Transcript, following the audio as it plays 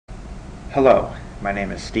Hello, my name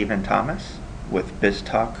is Stephen Thomas with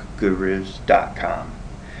BizTalkGurus.com.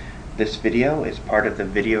 This video is part of the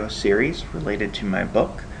video series related to my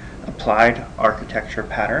book, Applied Architecture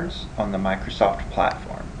Patterns on the Microsoft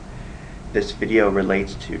Platform. This video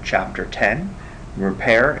relates to Chapter 10,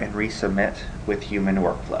 Repair and Resubmit with Human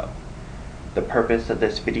Workflow. The purpose of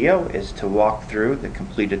this video is to walk through the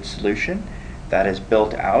completed solution that is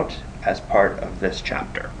built out as part of this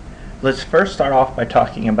chapter. Let's first start off by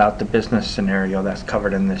talking about the business scenario that's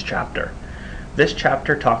covered in this chapter. This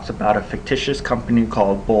chapter talks about a fictitious company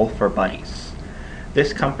called Bowl for Buddies.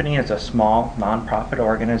 This company is a small nonprofit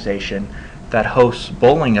organization that hosts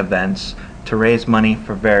bowling events to raise money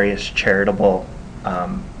for various charitable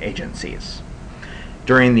agencies.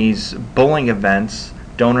 During these bowling events,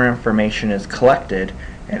 donor information is collected,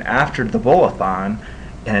 and after the bowl-a-thon,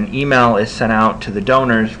 an email is sent out to the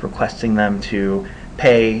donors requesting them to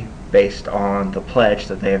pay based on the pledge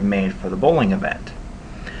that they have made for the bowling event.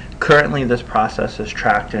 Currently, this process is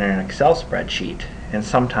tracked in an Excel spreadsheet, and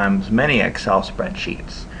sometimes many Excel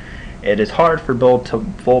spreadsheets. It is hard for Bowl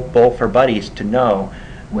for Buddies to know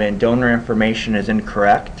when donor information is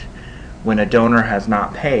incorrect, when a donor has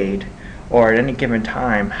not paid, or at any given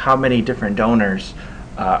time how many different donors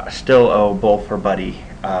still owe Bowl for Buddy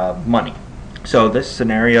money. So this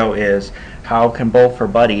scenario is, how can Bowl for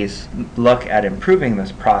Buddies look at improving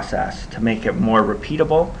this process to make it more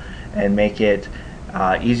repeatable and make it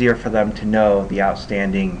easier for them to know the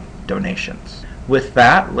outstanding donations. With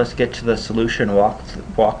that, let's get to the solution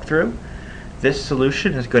walkthrough. This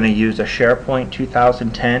solution is going to use a Sharepoint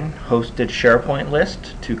 2010 hosted Sharepoint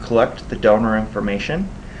list to collect the donor information.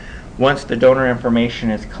 Once the donor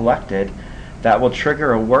information is collected, that will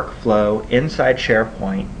trigger a workflow inside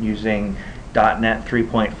Sharepoint using .NET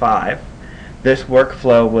 3.5. This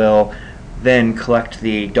workflow will then collect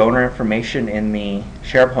the donor information in the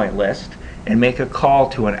Sharepoint list and make a call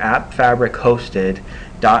to an AppFabric hosted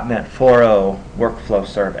 .NET 4.0 workflow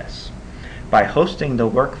service. By hosting the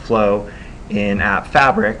workflow in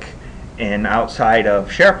AppFabric and outside of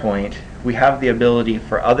Sharepoint, we have the ability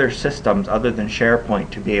for other systems other than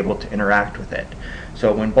Sharepoint to be able to interact with it.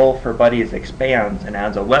 So when Bowl for Buddies expands and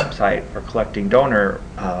adds a website for collecting donor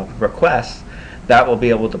requests, that will be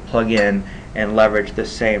able to plug in and leverage the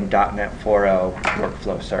same .NET 4.0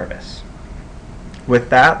 workflow service. With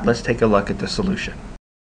that, let's take a look at the solution.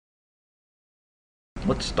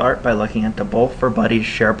 Let's start by looking at the Bowl for Buddies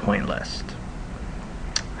Sharepoint list.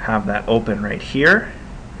 Have that open right here,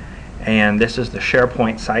 and this is the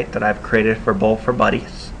Sharepoint site that I've created for Bowl for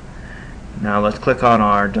Buddies. Now let's click on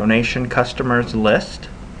our donation customers list,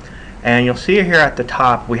 and you'll see here at the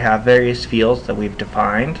top we have various fields that we've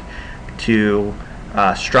defined to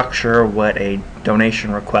structure what a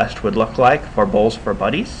donation request would look like for Bowls for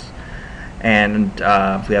Buddies. And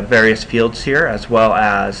we have various fields here, as well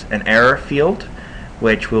as an error field,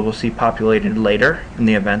 which we will see populated later in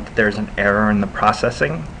the event that there's an error in the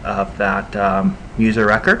processing of that user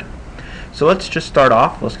record. So let's just start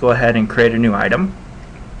off. Let's go ahead and create a new item.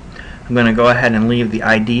 I'm going to go ahead and leave the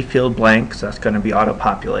ID field blank, so that's going to be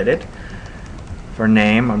auto-populated. For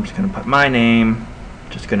name, I'm just going to put my name.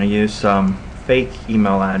 Just going to use some fake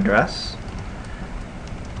email address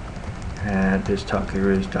at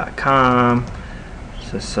BizTalkGurus.com.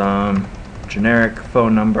 Just some generic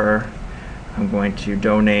phone number. I'm going to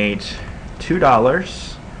donate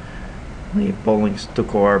 $2. Leave bowling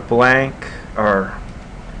score blank, or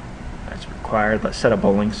that's required. Let's set a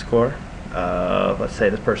bowling score. Let's say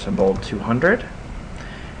this person bowled 200,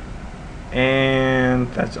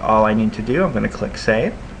 and that's all I need to do. I'm going to click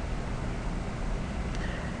save,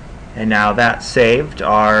 and now that saved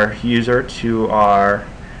our user to our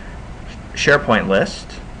Sharepoint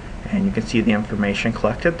list, and you can see the information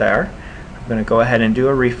collected there. I'm going to go ahead and do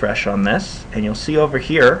a refresh on this, and you'll see over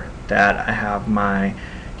here that I have my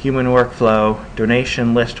human workflow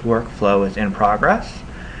donation list workflow is in progress.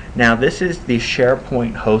 Now this is the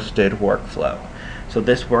Sharepoint hosted workflow. So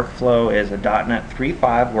this workflow is a .NET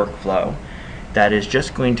 3.5 workflow that is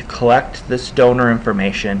just going to collect this donor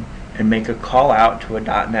information and make a call out to a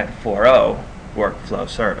 .NET 4.0 workflow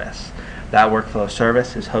service. That workflow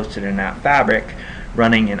service is hosted in AppFabric,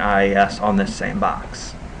 running in IIS on this same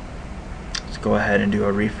box. Let's go ahead and do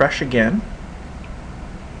a refresh again.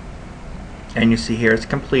 And you see here it's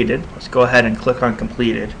completed. Let's go ahead and click on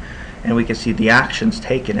completed, and we can see the actions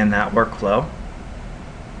taken in that workflow.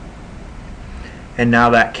 And now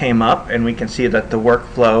that came up, and we can see that the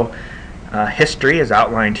workflow history is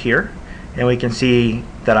outlined here, and we can see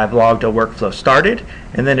that I've logged a workflow started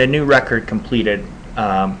and then a new record completed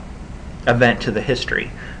event to the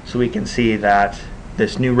history. So we can see that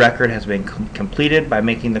this new record has been completed by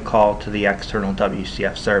making the call to the external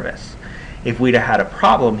WCF service. If we'd have had a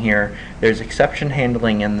problem here, there's exception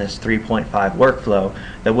handling in this 3.5 workflow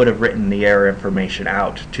that would have written the error information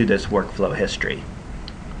out to this workflow history.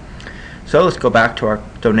 So let's go back to our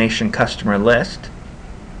donation customer list,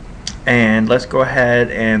 and let's go ahead,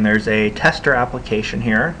 and there's a tester application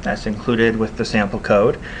here that's included with the sample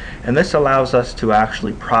code, and this allows us to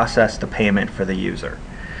actually process the payment for the user.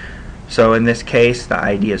 So in this case the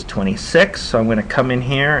ID is 26, so I'm going to come in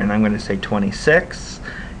here and I'm going to say 26,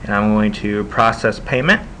 and I'm going to process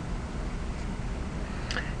payment.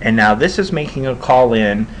 And now this is making a call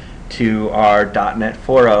in to our .NET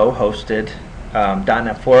 4.0 hosted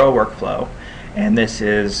 .NET 4.0 workflow, and this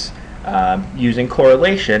is using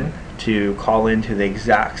correlation to call into the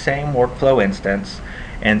exact same workflow instance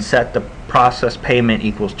and set the process payment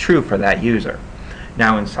equals true for that user.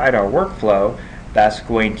 Now inside our workflow, that's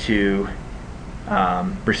going to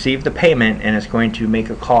receive the payment, and it's going to make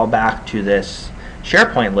a call back to this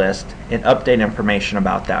Sharepoint list and update information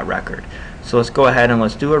about that record. So let's go ahead and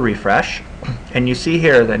let's do a refresh, and you see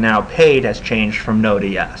here that now paid has changed from no to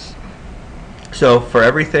yes. So for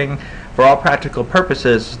all practical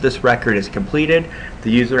purposes, this record is completed,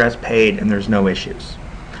 the user has paid, and there's no issues.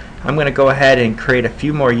 I'm going to go ahead and create a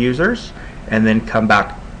few more users and then come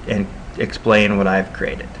back and explain what I've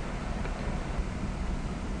created.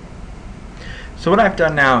 So what I've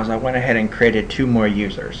done now is I went ahead and created 2 more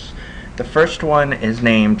users. The first one is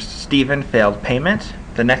named Stephen Failed Payment.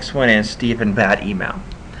 The next one is Stephen Bad Email.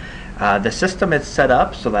 The system is set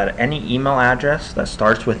up so that any email address that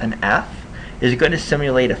starts with an F is going to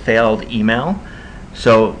simulate a failed email.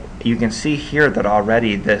 So you can see here that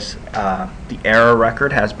already this the error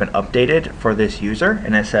record has been updated for this user,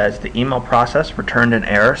 and it says the email process returned an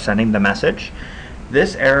error sending the message.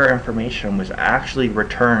 This error information was actually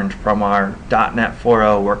returned from our .NET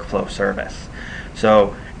 4.0 workflow service.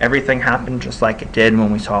 So everything happened just like it did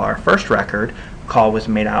when we saw our first record. Call was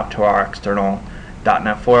made out to our external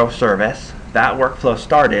 .NET 4.0 service. That workflow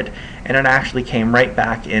started, and it actually came right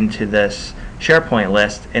back into this Sharepoint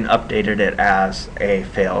list and updated it as a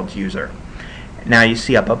failed user. Now you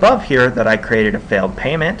see up above here that I created a failed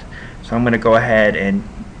payment, so I'm going to go ahead and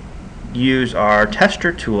use our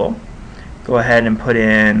tester tool. Go ahead and put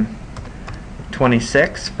in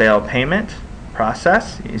 26 failed payment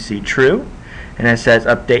process. You see true, and it says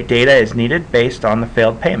update data is needed based on the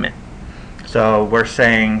failed payment. So we're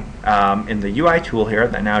saying in the UI tool here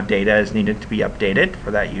that now data is needed to be updated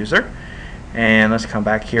for that user. And let's come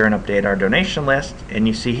back here and update our donation list, and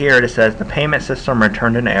you see here it says the payment system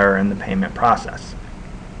returned an error in the payment process.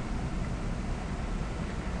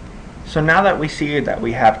 So now that we see that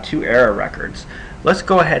we have 2 error records, let's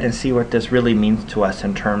go ahead and see what this really means to us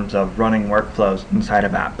in terms of running workflows inside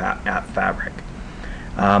of AppFabric.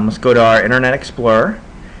 Let's go to our Internet Explorer,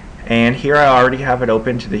 and here I already have it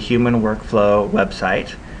open to the Human Workflow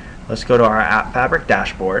website. Let's go to our AppFabric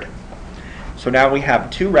dashboard. So now we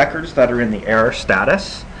have 2 records that are in the error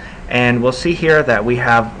status, and we'll see here that we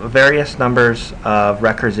have various numbers of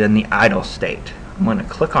records in the idle state. I'm going to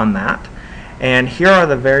click on that, and here are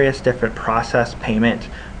the various different process payment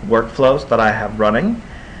workflows that I have running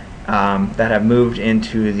that have moved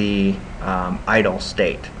into the idle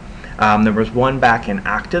state. There was one back in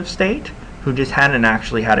active state who just hadn't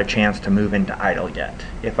actually had a chance to move into idle yet.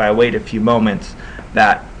 If I wait a few moments,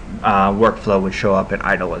 that workflow would show up in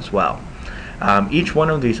idle as well. Each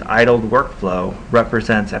one of these idled workflow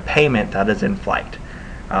represents a payment that is in flight.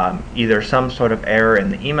 Either some sort of error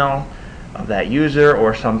in the email of that user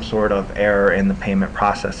or some sort of error in the payment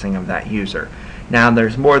processing of that user. Now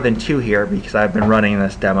there's more than 2 here because I've been running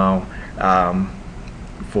this demo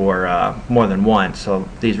for more than once, so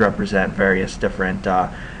these represent various different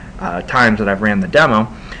times that I've ran the demo.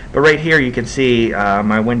 But right here you can see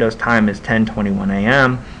my Windows time is 10:21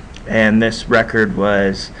 a.m. and this record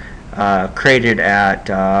was created at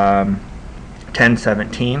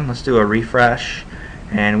 10:17. Let's do a refresh,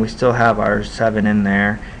 and we still have our 7 in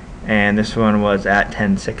there, and this one was at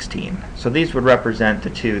 10:16. So these would represent the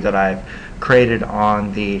 2 that I've created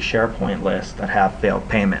on the Sharepoint list that have failed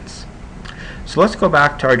payments. So let's go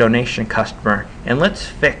back to our donation customer and let's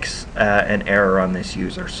fix an error on this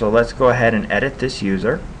user. So let's go ahead and edit this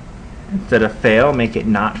user. Instead of fail, make it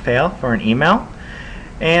not fail for an email.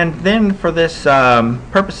 And then for this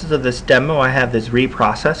purposes of this demo, I have this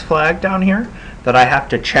reprocess flag down here that I have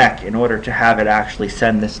to check in order to have it actually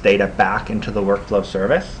send this data back into the workflow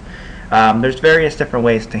service. There's various different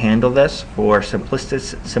ways to handle this. For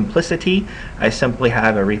simplicity, I simply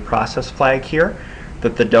have a reprocess flag here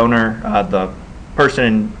that the donor, the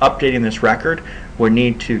person updating this record, would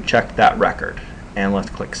need to check that record. and let's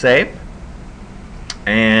click Save.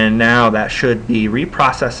 And now that should be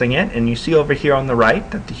reprocessing it, and you see over here on the right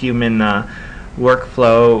that the human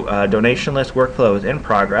workflow donation list workflow is in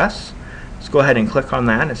progress. Let's go ahead and click on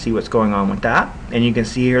that and see what's going on with that. And you can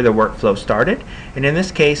see here the workflow started, and in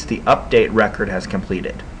this case the update record has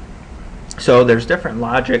completed. So there's different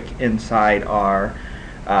logic inside our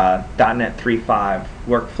 .NET 3.5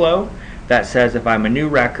 workflow that says if I'm a new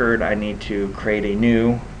record, I need to create a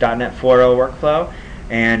new .NET 4.0 workflow,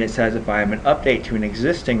 and it says if I'm an update to an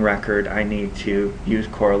existing record, I need to use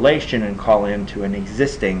correlation and call into an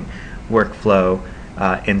existing workflow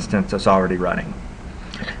instance that's already running.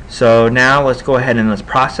 So now let's go ahead and let's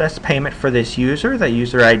process payment for this user. That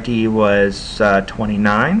user ID was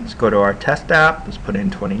 29. Let's go to our test app. Let's put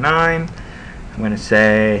in 29. I'm going to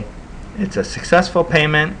say it's a successful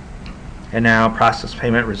payment, and now process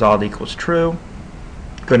payment result equals true.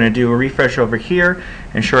 Going to do a refresh over here,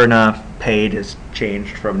 and sure enough, paid is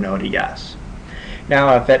changed from no to yes.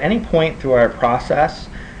 Now, if at any point through our process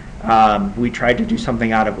we tried to do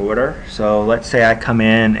something out of order, so let's say I come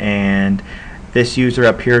in and this user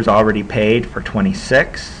up here is already paid for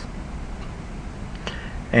 26,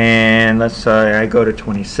 and let's say I go to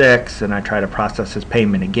 26 and I try to process his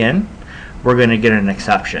payment again, we're going to get an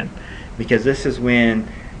exception, because this is when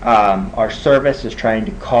our service is trying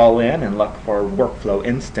to call in and look for a workflow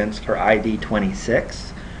instance for ID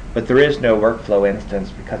 26, but there is no workflow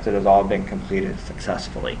instance because it has all been completed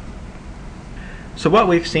successfully. So what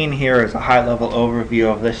we've seen here is a high-level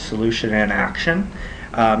overview of this solution in action.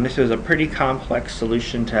 This is a pretty complex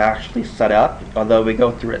solution to actually set up, although we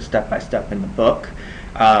go through it step by step in the book.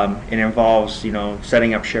 It involves,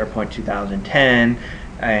 setting up Sharepoint 2010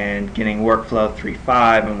 and getting Workflow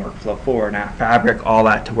 3.5 and Workflow 4 and AppFabric, all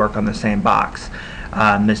that to work on the same box.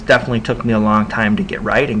 This definitely took me a long time to get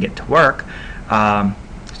right and get to work,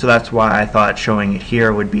 so that's why I thought showing it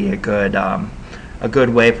here would be a good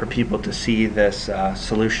way for people to see this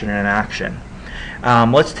solution in action.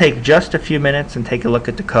 Let's take just a few minutes and take a look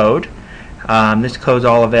at the code. This code is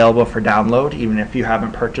all available for download. Even if you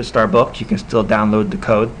haven't purchased our book, you can still download the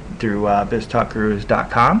code through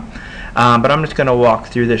biztalkgurus.com. But I'm just going to walk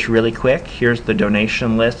through this really quick. Here's the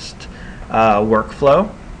donation list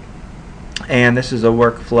workflow, and this is a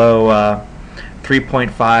workflow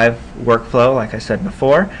 3.5 workflow, like I said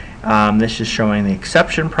before. This is showing the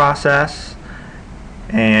exception process,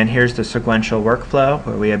 and here's the sequential workflow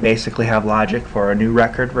where we basically have logic for a new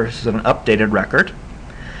record versus an updated record.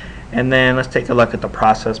 And then let's take a look at the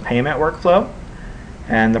process payment workflow,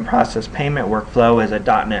 and the process payment workflow is a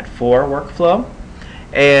 .NET 4 workflow,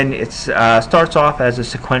 and it starts off as a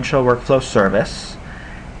sequential workflow service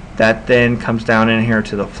that then comes down in here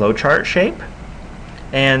to the flowchart shape.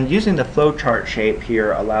 And using the flowchart shape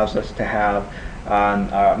here allows us to have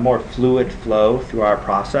a more fluid flow through our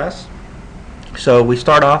process. So we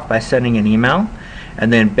start off by sending an email,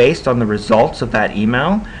 and then based on the results of that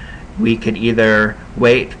email, we could either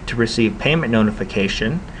wait to receive payment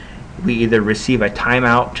notification, we either receive a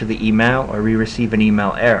timeout to the email, or we receive an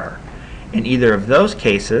email error. In either of those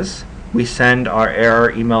cases, we send our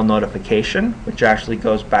error email notification, which actually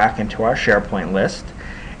goes back into our Sharepoint list,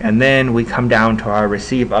 and then we come down to our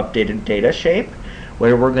receive updated data shape,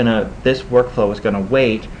 where this workflow is going to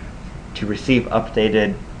wait to receive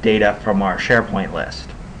updated data from our Sharepoint list.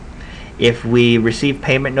 If we receive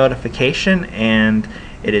payment notification and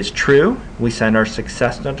it is true, we send our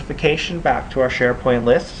success notification back to our Sharepoint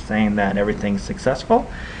list saying that everything's successful.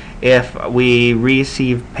 If we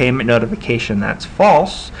receive payment notification that's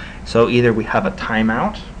false, so either we have a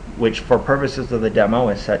timeout, which for purposes of the demo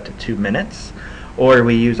is set to 2 minutes, or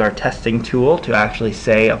we use our testing tool to actually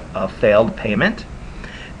say a failed payment,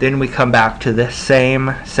 then we come back to the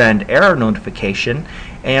same send error notification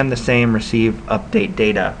and the same receive update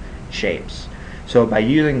data shapes. So by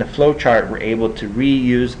using the flowchart, we're able to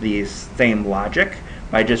reuse these same logic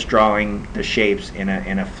by just drawing the shapes in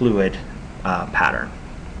a fluid pattern.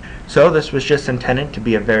 So this was just intended to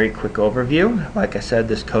be a very quick overview. Like I said,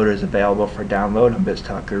 this code is available for download on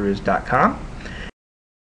biztalkgurus.com.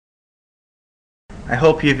 I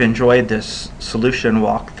hope you've enjoyed this solution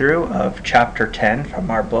walkthrough of Chapter 10 from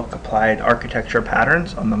our book, Applied Architecture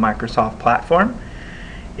Patterns on the Microsoft Platform.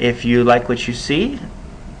 If you like what you see,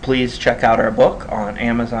 please check out our book on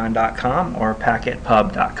Amazon.com or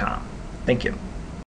PacketPub.com. Thank you.